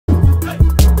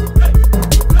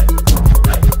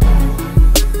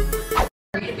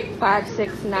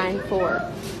5694.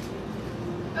 Are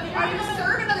you going to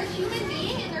serve another human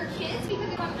being and their kids because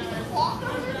they want to walk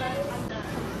over their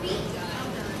face?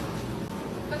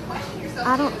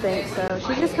 I don't think so.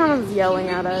 She's just kind of yelling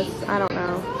at us. I don't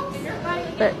know.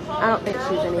 But I don't think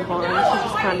she's any harm. She's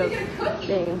just kind of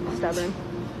being stubborn.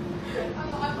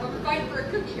 I'm fighting for a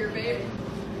cookie here, babe.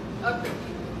 A cookie.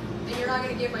 And you're not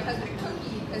going to give my husband a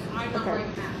cookie because I'm not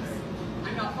wearing masks.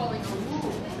 I'm not following the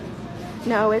rules.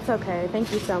 No, it's okay.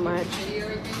 Thank you so much.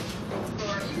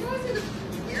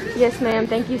 Yes, ma'am.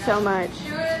 Thank you so much.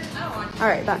 All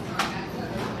right, bye.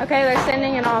 Okay, they're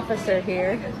sending an officer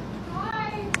here.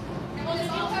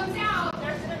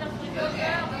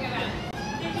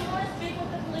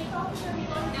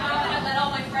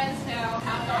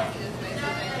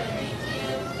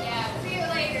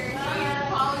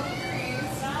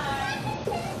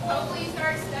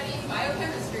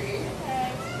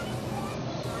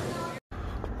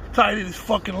 Tired of this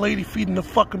fucking lady feeding the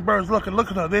fucking birds. Look at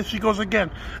her. There she goes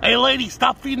again. Hey, lady,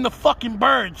 stop feeding the fucking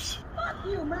birds. Fuck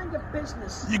you, mind your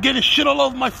business. You're getting shit all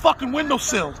over my fucking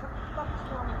windowsill.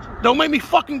 Don't make me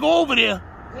fucking go over there.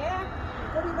 Yeah?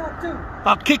 What are you gonna do?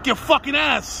 I'll kick your fucking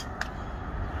ass.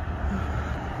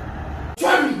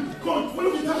 Sammy! God, what are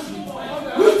you touching me?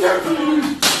 What are you touching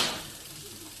me?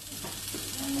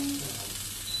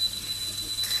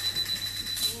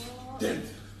 Dead.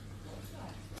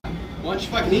 Why don't you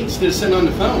fucking eat instead of sitting on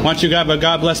the phone? Why don't you have a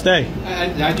God bless day?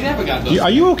 I do have a God bless day.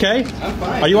 Are you okay? I'm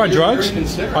fine. Are you on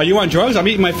drugs? Are you on drugs? I'm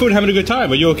eating my food, having a good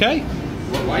time. Are you okay?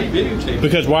 Why are you videotaping?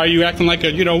 Because why are you acting like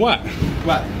a, you know what?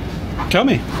 What? Tell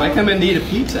me. If I come in to eat a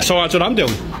pizza. So that's what I'm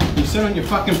doing. You sit on your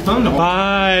fucking phone the whole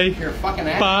Bye. You're a fucking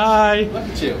ass. Bye. Look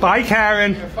at you. Bye,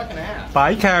 Karen. You're a fucking ass.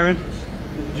 Bye, Karen.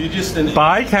 You just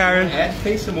Bye, Karen.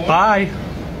 Agitate some more? Bye.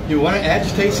 You want to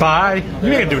agitate some Bye. more?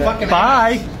 You ain't gonna do that.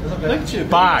 Bye. Look at you.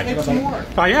 Bye. Some more.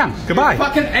 I am. Goodbye. You're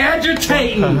fucking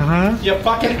agitating. You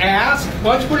fucking ass.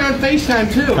 Why don't you put it on FaceTime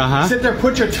too? Sit there,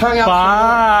 put your tongue out.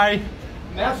 Bye.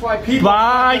 And that's why people.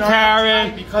 Bye,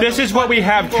 Karen. This is what we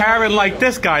have. Karen like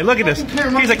this guy. Look at this.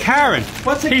 He's a Karen.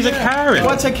 He's a Karen.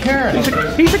 What's a Karen?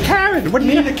 He's a Karen. What do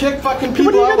you need to kick fucking people?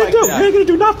 What are you gonna like do? that? You ain't gonna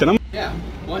do nothing. Yeah.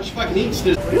 Why don't you fucking eat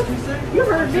this? You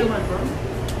heard me.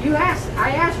 You asked.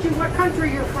 I asked you what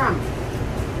country you're from.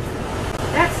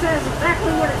 That says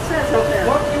exactly what it says up there.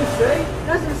 What did you say? It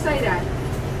doesn't say that.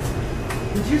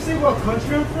 Did you say what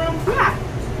country I'm from? Yeah.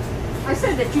 I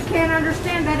said that you can't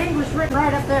understand that English written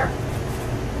right up there.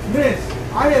 Miss,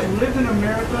 I have lived in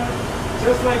America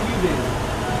just like you did.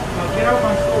 Now get out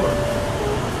my store.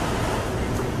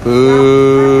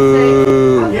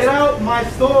 Boo. Get out my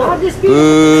store. I'll dispute Boo.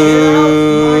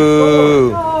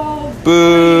 it. Boo.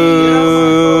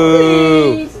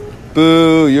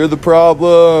 Boo. You're the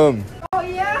problem. Oh,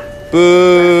 yeah?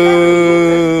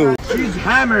 Boo. She's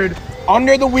hammered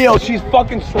under the wheel. She's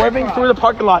fucking swerving through the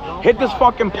parking lot. Hit this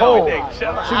fucking pole. She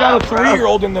got a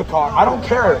 3-year-old in the car. I don't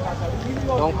care.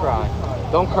 Don't cry.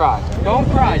 Don't cry. Don't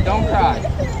cry. Don't cry.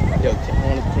 Yo, I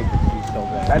want to take the keys so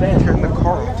bad. That ain't turn the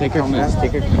car. Take her keys.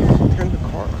 Take her keys. Turn the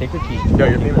car. Take her keys. Yo,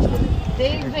 you're famous.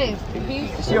 David,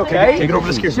 Is she okay? Take it over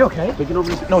this gear. Is she okay? Take it over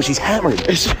this. No, she's hammered. Take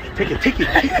it. Take it. Take it.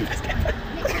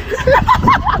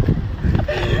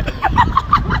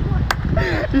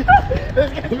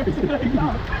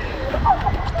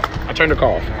 I turned the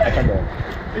car off. I turned it off.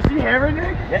 Is she hammered,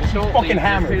 Nick? Yeah, she's fucking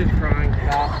hammered. Your kid is crying.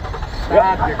 Stop.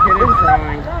 Stop. Your kid is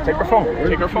crying. Take her phone.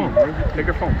 Take her phone. Take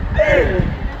her phone.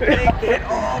 Take it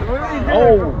off.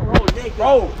 Oh,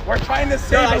 bro, we're trying to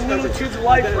save a little kid's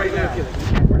life right now.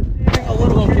 We're saving a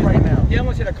little kid right now. He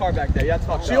almost hit a car back there. Yeah, that's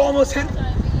fucked up. She almost hit.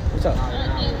 What's up?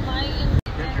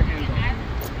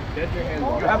 You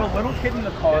have a little kid in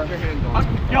the car.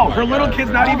 Yo, her little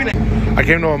kid's not even. I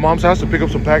came to my mom's house to pick up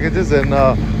some packages, and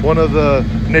one of the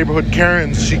neighborhood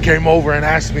Karens, she came over and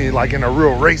asked me, like in a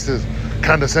real racist,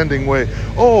 condescending way,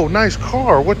 "Oh, nice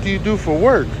car. What do you do for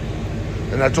work?"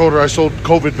 And I told her I sold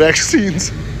COVID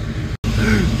vaccines.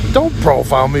 Don't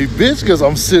profile me, bitch, because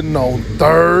I'm sitting on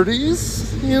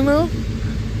 30s, you know?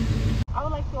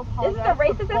 This is the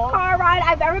racist car ride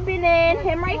I've ever been in.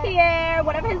 Him right here,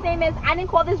 whatever his name is. I didn't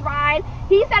call this ride.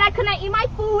 He said I couldn't eat my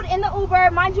food in the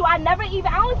Uber. Mind you, I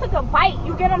only took a bite.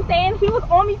 You get what I'm saying? He was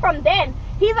on me from then.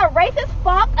 He's a racist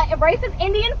fuck, a racist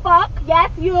Indian fuck. Yes,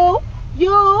 you.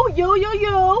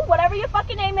 Whatever your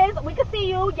fucking name is, we can see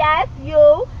you. Yes,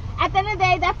 you. At the end of the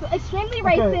day, that's extremely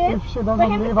racist. If she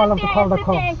doesn't leave, I'll have to call the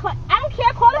cops. I don't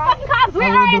care. Call the fucking cops. We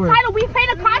are entitled. We paid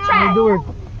a contract. I'll do it.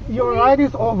 Your ride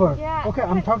is over. Yeah. Okay,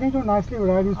 I'm talking to you nicely. Your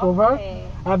ride is over.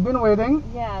 I've been waiting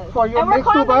for your And we're next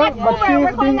calling Uber, the next but Uber. she We're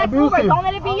is calling being next Uber. abusive. Don't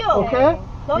let it be you. Okay?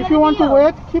 Don't If you want to you.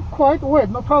 wait, keep quiet, wait,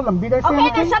 no problem. Did I say Okay,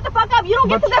 anything? then shut the fuck up. You don't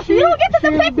get But to depict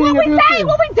what we say,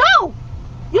 what we do.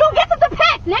 You don't get to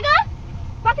depict, nigga.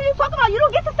 Fuck are you talking about? You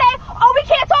don't get to say, oh, we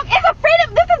can't talk. It's a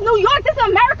freedom. This is New York. This is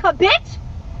America, bitch.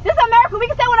 This is America. We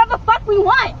can say whatever the fuck we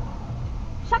want.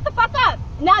 Shut the fuck up.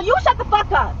 Now you shut the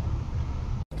fuck up.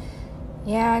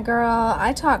 Yeah, girl.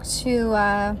 I talked to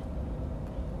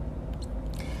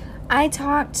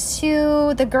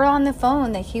the girl on the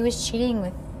phone that he was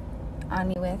cheating on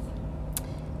me with.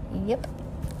 Yep.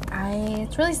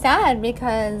 It's really sad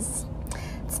because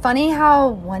it's funny how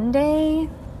one day,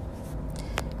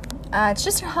 it's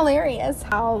just hilarious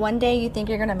how one day you think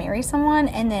you're gonna marry someone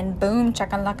and then boom,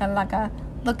 chaka-laka-laka,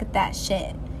 look at that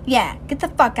shit. Yeah, get the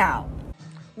fuck out.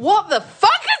 What the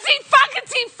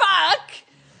fuckity fuck?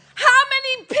 How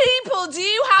many people do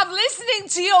you have listening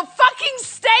to your fucking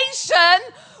station?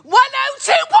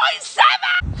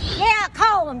 102.7? Yeah,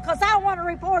 call them, because I want to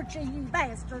report you, you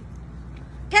bastard.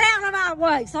 Get out of my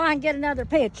way so I can get another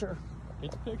picture.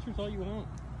 Get the pictures all you want.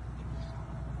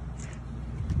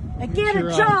 And get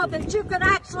a job that you can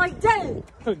actually do.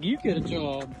 Look, you get a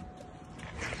job.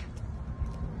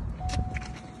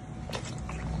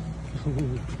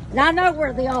 Now I know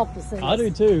where the office is. I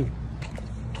do too.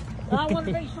 I want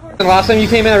to be sure. The last time you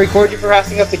came in, I recorded you for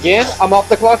harassing us again. I'm off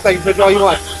the clock, so I can picture all you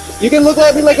want. You can look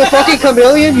at me like a fucking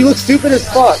chameleon. You look stupid as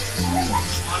fuck.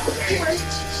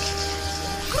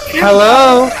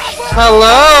 Hello?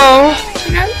 Hello?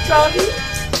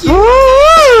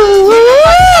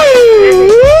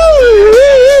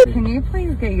 Can you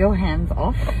please get your hands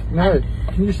off? No.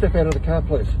 Can you step out of the car,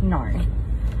 please? No.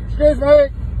 Excuse me.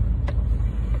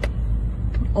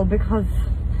 Or because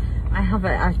I have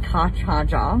a car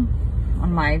charger on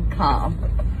my car.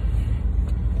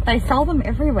 They sell them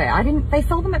everywhere. They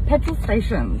sell them at petrol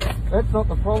stations. That's not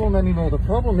the problem anymore. The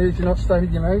problem is you're not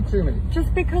stating your name to me.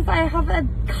 Just because I have a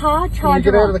car charger. Can you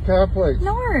get out of the car, please?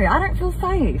 No, I don't feel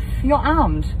safe. You're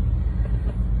armed.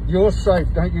 You're safe.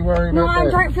 Don't you worry about that.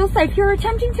 No, I don't feel safe. You're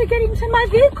attempting to get into my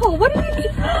vehicle. What are you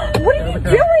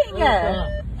doing?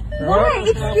 Why?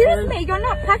 Excuse me. You're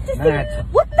not practicing.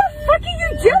 What the fuck are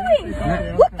you doing?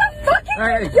 What the fuck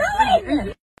are you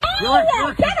doing? Get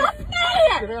off me!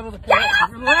 Get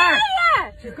off me!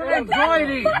 She's gonna enjoy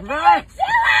these. Relax.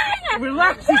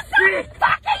 Relax. She's sick. What the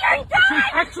fuck are you doing? She's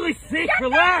actually sick.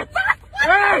 Relax.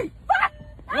 Hey!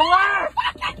 Relax.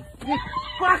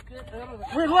 Fuck.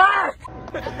 Relax.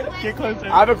 Get closer. I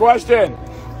have a question.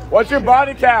 What's your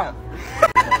body count?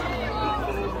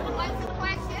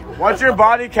 What's your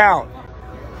body count?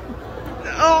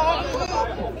 Oh. We're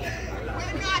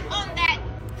not on that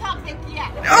topic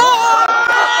yet.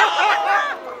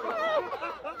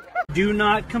 Do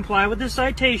not comply with the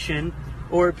citation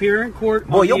or appear in court.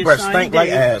 Boy, on your the breath assigned stink like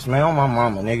date. ass, man. On my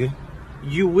mama, nigga.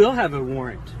 You will have a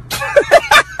warrant.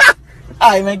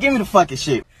 Alright, man, give me the fucking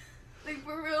shit. Like,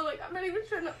 for real, like, I'm not even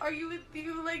trying to argue with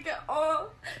you, like, at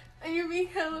all. And you're being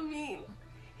hella mean.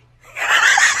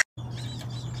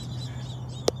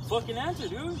 Fucking answer,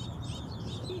 dude.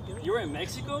 You're in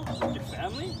Mexico with your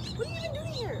family? What are you even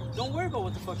doing here? Don't worry about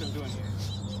what the fuck I'm doing here.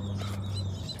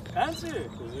 Answer.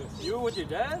 You were with your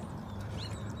dad?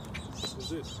 Who's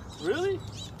this? Really?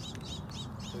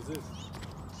 Who's this?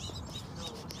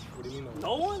 What do you mean?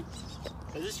 No one?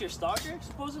 Is this your stalker,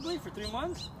 supposedly, for 3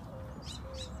 months?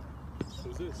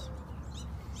 Who's this?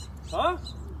 Huh?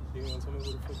 You want to tell me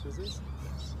what the fuck this is?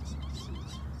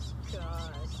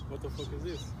 God. What the fuck is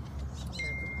this?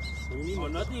 What do you mean? Oh,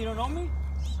 nothing? You don't know me?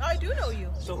 I do know you.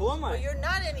 So who am I? But you're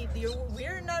not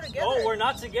we're not together. Oh, we're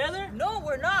not together? No,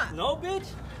 we're not. No, bitch?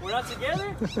 We're not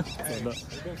together? Hey, you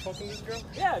been fucking this girl?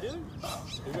 Yeah, dude.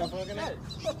 You been fucking him?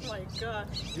 Oh my god.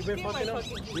 You been Give fucking my him?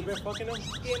 fucking You been fucking him?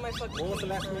 Give my fucking When was the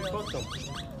last time you fucked him?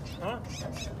 Huh?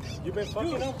 You been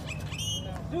fucking him?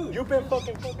 Dude. You been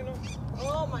fucking him?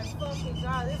 Oh my fucking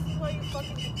god. This is why you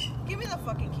fucking... Give me the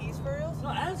fucking keys for real. No,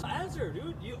 answer,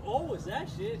 dude. You always that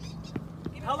shit.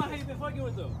 How long have you been fucking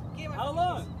with them? How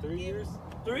long? 3 years.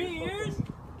 3 years?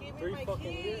 Give me 3 my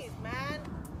fucking keys, years. man.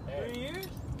 3 years?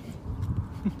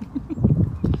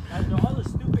 After all the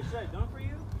stupid shit I've done for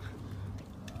you?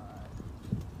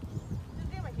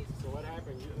 Just give me my keys. So what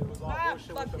happened? It was all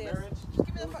bullshit fuck with the this. marriage?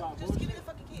 Just give me the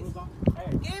fucking keys. Hey.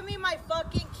 Give me my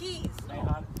fucking keys. Hey,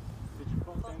 hon. Did you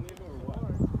fuck that nigga or what?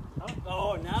 Huh?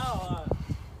 Oh, now,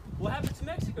 what happened to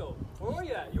Mexico? Where were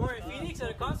you at? You were in Phoenix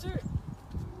at a concert?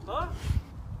 Huh?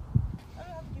 I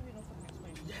don't have to give you no fucking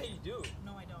explanation. Yeah, you do.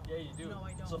 No, I don't. Yeah, you do. No,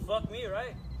 I don't. So fuck me,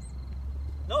 right?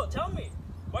 No, tell me.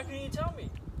 Why couldn't you tell me?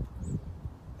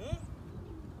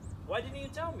 Why didn't you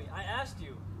tell me? I asked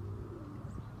you.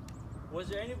 Was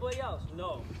there anybody else?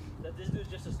 No. That this dude's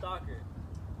just a stalker.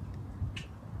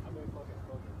 I've been fucking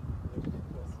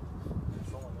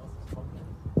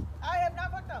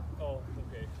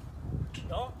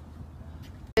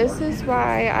This is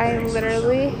why I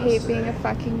literally hate being a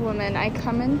fucking woman. I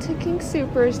come into King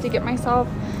Soopers to get myself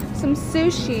some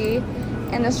sushi,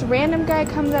 and this random guy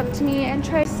comes up to me and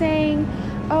tries saying,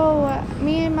 oh,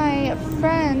 me and my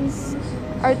friends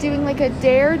are doing like a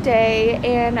dare day,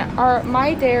 and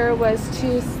my dare was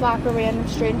to slap a random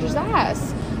stranger's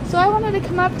ass. So I wanted to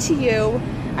come up to you.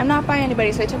 I'm not by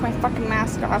anybody, so I took my fucking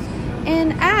mask off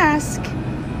and ask,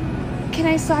 can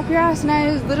I slap your ass? And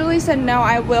I literally said, no,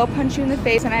 I will punch you in the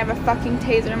face, and I have a fucking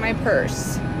taser in my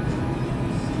purse.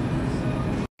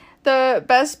 The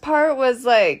best part was,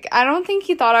 like, I don't think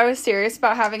he thought I was serious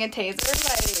about having a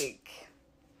taser.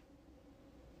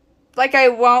 Like I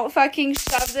won't fucking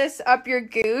shove this up your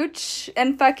gooch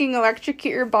and fucking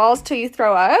electrocute your balls till you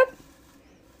throw up.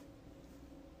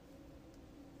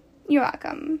 You're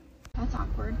welcome. That's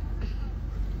awkward.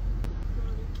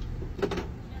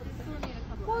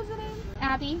 What was the name?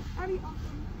 Abby. Abby.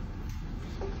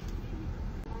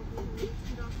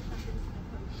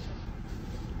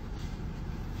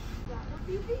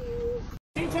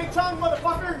 Ching Chang Chong,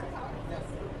 motherfucker!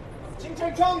 Ching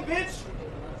Chang Chong, bitch!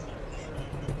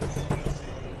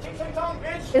 Ching Chang Chong,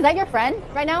 bitch! Is that your friend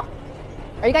right now?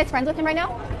 Are you guys friends with him right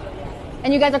now?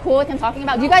 And you guys are cool with him talking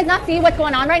about? Do you guys not see what's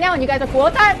going on right now and you guys are cool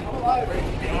with that?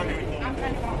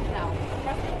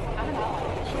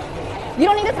 You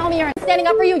don't need to tell me you're standing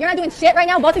up for you. You're not doing shit right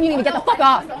now. Both of you need to get the fuck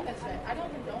off.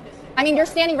 I mean, you're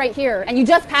standing right here and you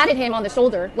just patted him on the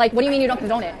shoulder. Like, what do you mean you don't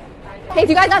condone it? Hey, do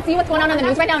you guys not see what's going on in the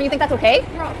news right now and you think that's okay?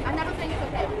 Bro, I'm never saying it's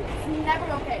okay. It's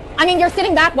never okay. I mean, you're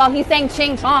sitting back while he's saying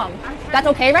Ching Chong. That's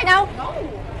okay right now? No,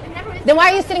 it never is. Then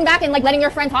why are you sitting back and like letting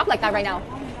your friend talk like that right now?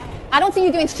 I don't see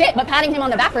you doing shit but patting him on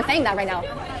the back for saying that right now.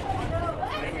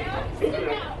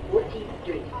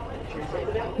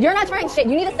 You're not trying shit.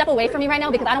 You need to step away from me right now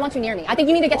because I don't want you near me. I think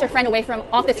you need to get your friend away from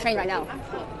off this train right now.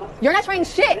 You're not trying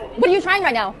shit. What are you trying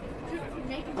right now?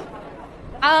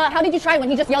 How did you try when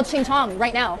he just yelled Ching Chong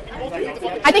right now?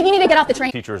 I think you need to get off the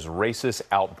train. Teacher's racist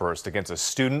outburst against a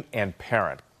student and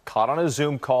parent. Caught on a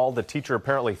Zoom call, the teacher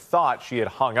apparently thought she had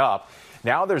hung up.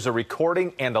 Now there's a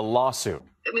recording and a lawsuit.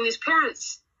 I mean, these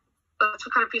parents, that's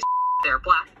what kind of piece of they're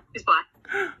black. He's black.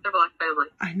 They're a black family.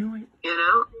 I know it. You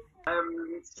know?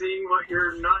 I'm seeing what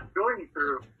you're not going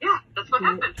through. Yeah, that's what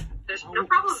happened. There's no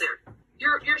problem there.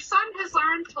 Your son has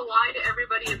learned to lie to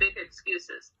everybody and make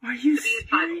excuses. Are you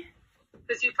serious?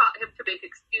 Because you taught him to make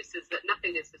excuses that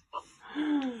nothing is his fault.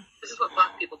 This is what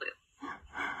black people do.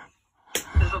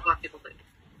 This is what black people do.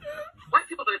 White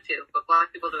people do it too, but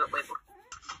black people do it way more.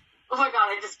 Oh my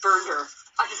god, I just burned her.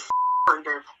 I just burned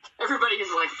her. Everybody is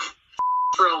like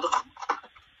thrilled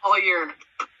all year.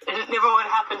 And it never would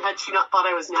have happened had she not thought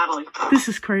I was Natalie. This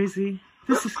is crazy.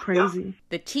 This is crazy.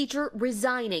 The teacher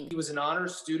resigning. He was an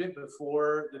honors student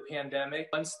before the pandemic.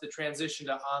 Once the transition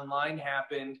to online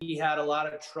happened, he had a lot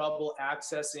of trouble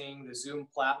accessing the Zoom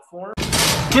platform.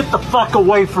 Get the fuck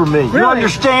away from me. Really? You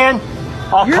understand?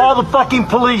 I'll call the fucking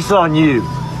police on you.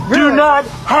 Really? Do not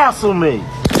hassle me.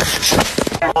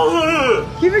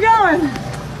 Keep it going.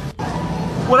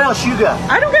 What else you got?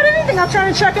 I don't got anything. I'm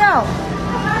trying to check out.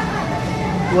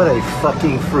 What a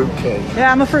fucking fruitcake. Yeah,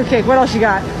 I'm a fruitcake. What else you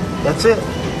got? That's it.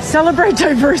 Celebrate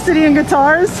diversity in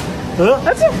guitars. Huh?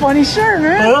 That's a funny shirt,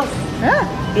 man. Huh?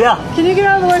 Yeah. Yeah. Can you get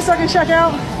out of the way so I can check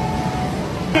out?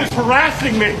 He's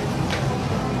harassing me.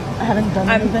 I haven't done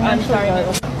anything. I'm sorry. I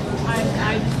just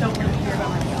don't want to hear about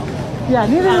myself. Yeah,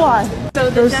 neither do I. So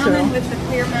the gentleman with the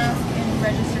clear mask in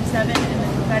Register 7 and the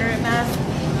Confederate mask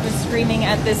was screaming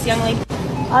at this young lady.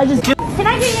 Can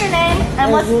I get your name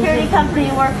and what security company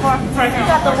you work for? You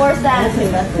got the worst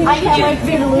attitude. I can't wait for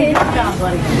you to lose your job,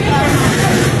 buddy.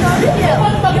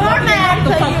 You're mad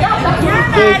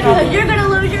because you're gonna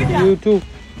lose your job. You too.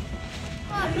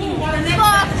 Fuck you.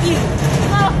 Fuck you.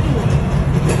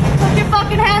 Put your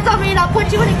fucking hands on me and I'll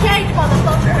put you in a cage,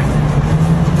 motherfucker.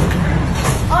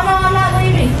 Oh no, I'm not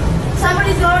leaving.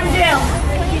 Somebody's going to jail.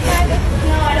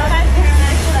 No, I don't have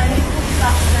paramedics, but I need to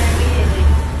stop there immediately.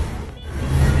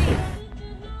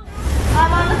 I'm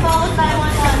on the phone with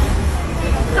 911.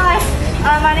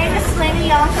 Hi, my name is Slaney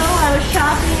Yonko. I was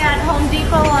shopping at Home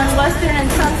Depot on Western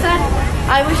and Sunset.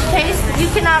 I was chased. You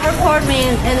cannot record me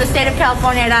in the state of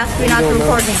California. I'd ask you not to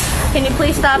record me. Can you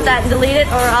please stop that and delete it,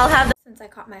 or I'll have the— Since I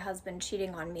caught my husband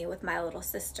cheating on me with my little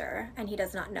sister, and he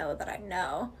does not know that I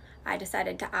know, I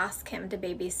decided to ask him to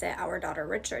babysit our daughter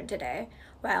Richard today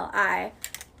while I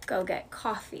go get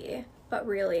coffee. But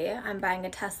really, I'm buying a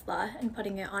Tesla and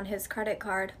putting it on his credit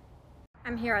card.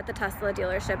 I'm here at the Tesla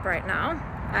dealership right now.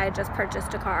 I just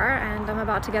purchased a car and I'm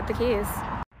about to get the keys.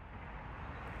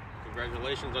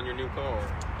 Congratulations on your new car.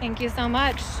 Thank you so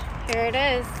much. Here it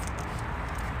is.